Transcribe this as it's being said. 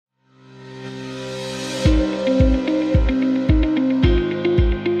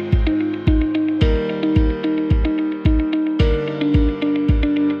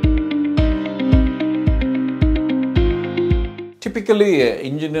Typically, an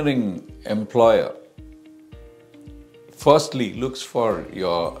engineering employer firstly looks for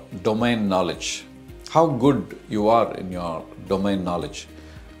your domain knowledge. How good you are in your domain knowledge.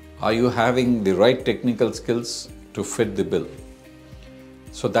 Are you having the right technical skills to fit the bill?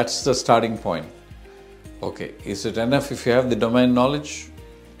 So that's the starting point. Okay, is it enough if you have the domain knowledge?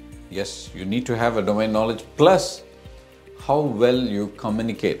 Yes, you need to have a domain knowledge, plus how well you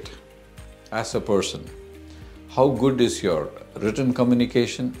communicate as a person. How good is your written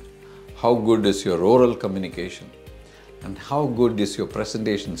communication? How good is your oral communication? And how good is your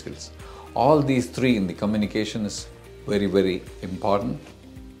presentation skills? All these three in the communication is very, very important.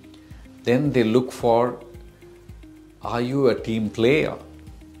 Then they look for, are you a team player?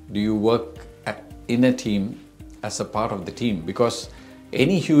 Do you work in a team as a part of the team? Because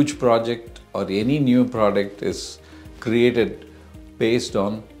any huge project or any new product is created based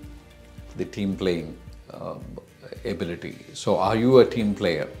on the team playing ability. So are you a team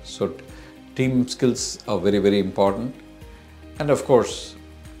player? So team skills are very, very important. And of course,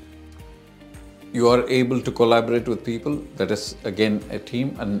 you are able to collaborate with people. That is again a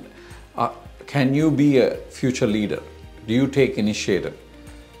team. And can you be a future leader? Do you take initiative?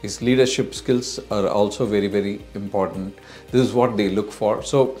 These leadership skills are also very, very important. This is what they look for.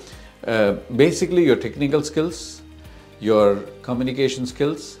 So basically your technical skills, your communication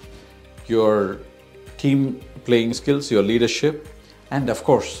skills, your team playing skills, your leadership, and of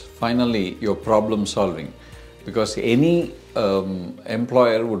course, finally, your problem solving. Because any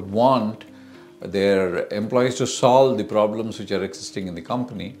employer would want their employees to solve the problems which are existing in the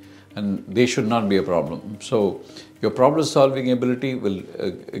company, and they should not be a problem. So your problem solving ability will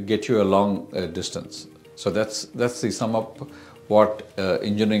get you a long distance. So that's the sum up what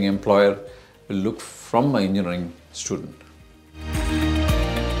engineering employer will look from an engineering student.